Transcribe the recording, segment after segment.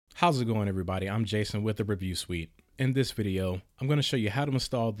How's it going, everybody? I'm Jason with the Review Suite. In this video, I'm going to show you how to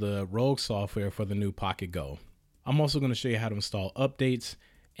install the Rogue software for the new Pocket Go. I'm also going to show you how to install updates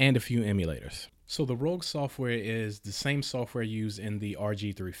and a few emulators. So the Rogue software is the same software used in the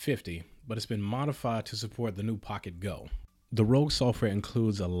RG350, but it's been modified to support the new Pocket Go. The Rogue software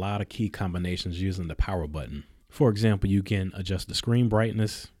includes a lot of key combinations using the power button. For example, you can adjust the screen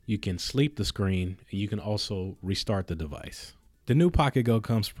brightness, you can sleep the screen, and you can also restart the device. The new Pocket Go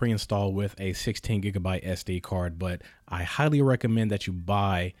comes pre-installed with a 16GB SD card, but I highly recommend that you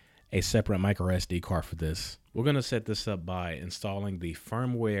buy a separate micro SD card for this. We're going to set this up by installing the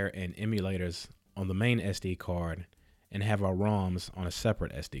firmware and emulators on the main SD card and have our ROMs on a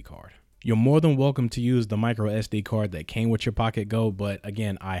separate SD card. You're more than welcome to use the micro SD card that came with your Pocket Go, but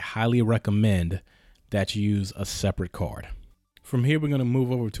again, I highly recommend that you use a separate card. From here, we're going to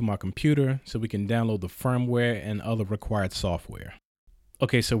move over to my computer so we can download the firmware and other required software.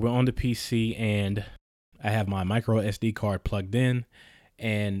 Okay, so we're on the PC and I have my micro SD card plugged in,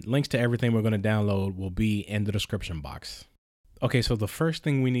 and links to everything we're going to download will be in the description box. Okay, so the first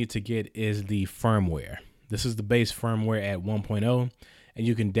thing we need to get is the firmware. This is the base firmware at 1.0, and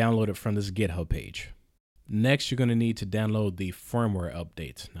you can download it from this GitHub page. Next, you're going to need to download the firmware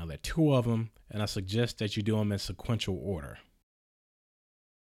updates. Now, there are two of them, and I suggest that you do them in sequential order.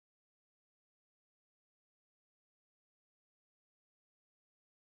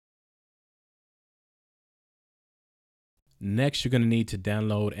 Next, you're going to need to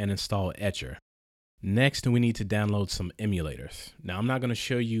download and install Etcher. Next, we need to download some emulators. Now, I'm not going to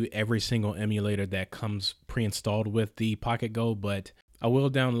show you every single emulator that comes pre-installed with the Pocket Go, but I will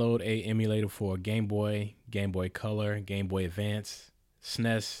download a emulator for Game Boy, Game Boy Color, Game Boy Advance,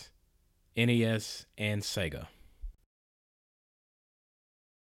 SNES, NES, and Sega.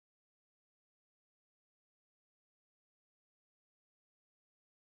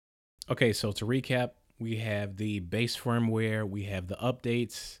 Okay, so to recap, we have the base firmware, we have the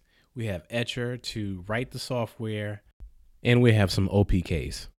updates, we have Etcher to write the software, and we have some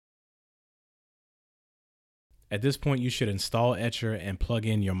OPKs. At this point, you should install Etcher and plug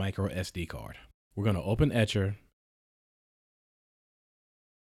in your micro SD card. We're going to open Etcher,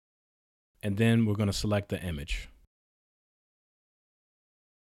 and then we're going to select the image.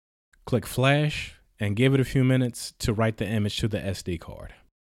 Click Flash and give it a few minutes to write the image to the SD card.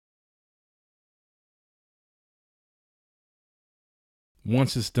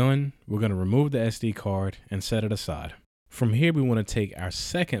 Once it's done, we're going to remove the SD card and set it aside. From here, we want to take our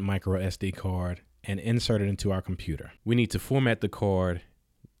second micro SD card and insert it into our computer. We need to format the card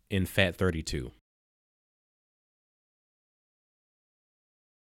in FAT32.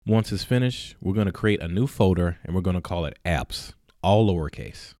 Once it's finished, we're going to create a new folder and we're going to call it Apps, all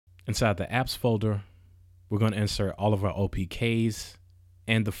lowercase. Inside the Apps folder, we're going to insert all of our OPKs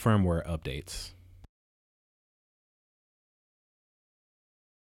and the firmware updates.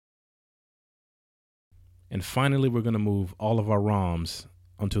 And finally, we're going to move all of our ROMs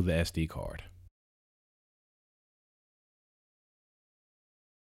onto the SD card.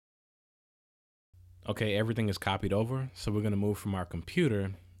 Okay, everything is copied over, so we're going to move from our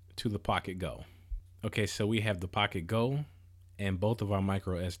computer to the Pocket Go. Okay, so we have the Pocket Go and both of our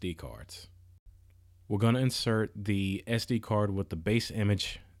micro SD cards. We're going to insert the SD card with the base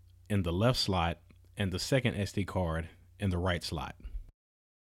image in the left slot and the second SD card in the right slot.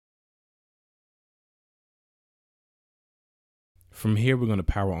 From here, we're going to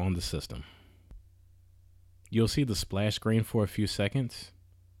power on the system. You'll see the splash screen for a few seconds,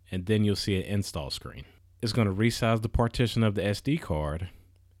 and then you'll see an install screen. It's going to resize the partition of the SD card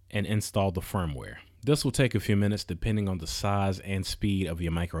and install the firmware. This will take a few minutes depending on the size and speed of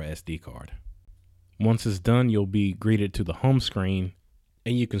your micro SD card. Once it's done, you'll be greeted to the home screen,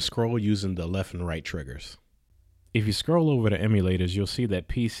 and you can scroll using the left and right triggers. If you scroll over the emulators, you'll see that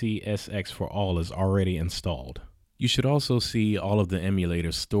PCSX for All is already installed. You should also see all of the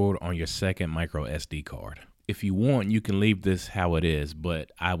emulators stored on your second micro SD card. If you want, you can leave this how it is,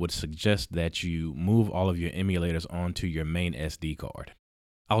 but I would suggest that you move all of your emulators onto your main SD card.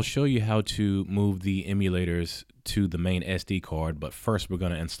 I'll show you how to move the emulators to the main SD card, but first we're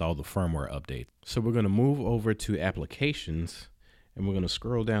going to install the firmware update. So we're going to move over to Applications, and we're going to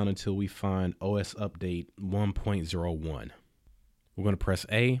scroll down until we find OS Update 1.01. We're going to press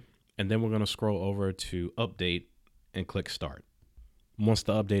A, and then we're going to scroll over to Update and click Start. Once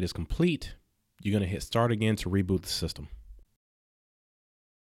the update is complete, you're going to hit Start again to reboot the system.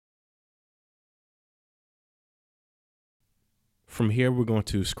 From here, we're going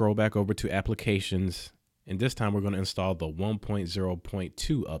to scroll back over to Applications, and this time we're going to install the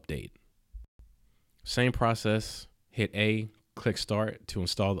 1.0.2 update. Same process, hit A, click start to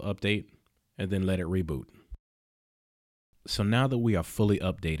install the update and then let it reboot. So now that we are fully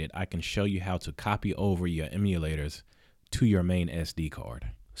updated, I can show you how to copy over your emulators to your main SD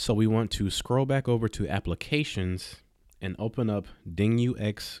card. So we want to scroll back over to Applications and open up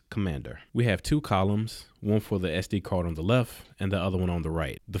thereviewsuite Commander. We have two columns, one for the SD card on the left and the other one on the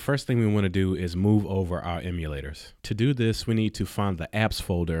right. The first thing we want to do is move over our emulators. To do this, we need to find the apps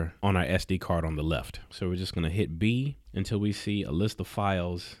folder on our SD card on the left. So we're just going to hit B until we see a list of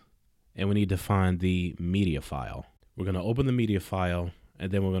files, and we need to find the media file. We're going to open the media file,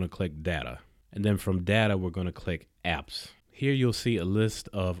 and then we're going to click Data. And then from Data, we're going to click Apps. Here you'll see a list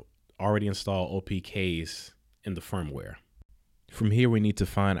of already installed OPKs in the firmware. From here, we need to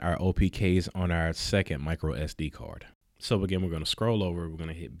find our OPKs on our second micro SD card. So again, we're going to scroll over, we're going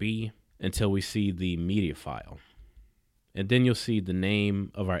to hit B until we see the media file. And then you'll see the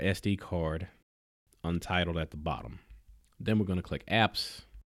name of our SD card, Untitled, at the bottom. Then we're going to click Apps,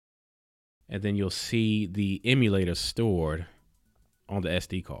 and then you'll see the emulator stored on the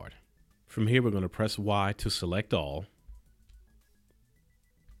SD card. From here, we're going to press Y to select all.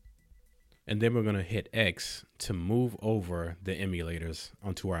 And then we're going to hit X to move over the emulators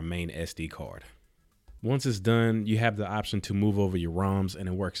onto our main SD card. Once it's done, you have the option to move over your ROMs, and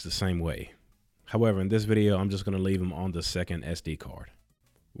it works the same way. However, in this video, I'm just going to leave them on the second SD card.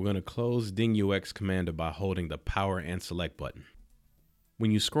 We're going to close thereviewsuite Commander by holding the Power and Select button.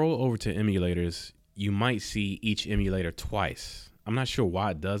 When you scroll over to emulators, you might see each emulator twice. I'm not sure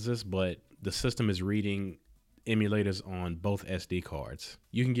why it does this, but the system is reading emulators on both SD cards.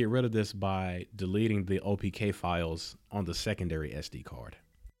 You can get rid of this by deleting the OPK files on the secondary SD card.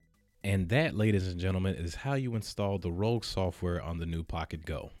 And that, ladies and gentlemen, is how you install the Rogue software on the new Pocket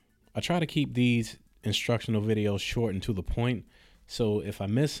Go. I try to keep these instructional videos short and to the point, so if I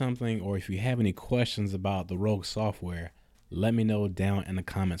miss something or if you have any questions about the Rogue software, let me know down in the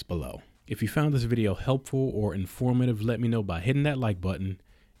comments below. If you found this video helpful or informative, let me know by hitting that like button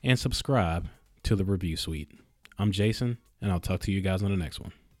and subscribe to the Review Suite. I'm Jason, and I'll talk to you guys on the next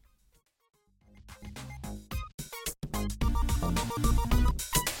one.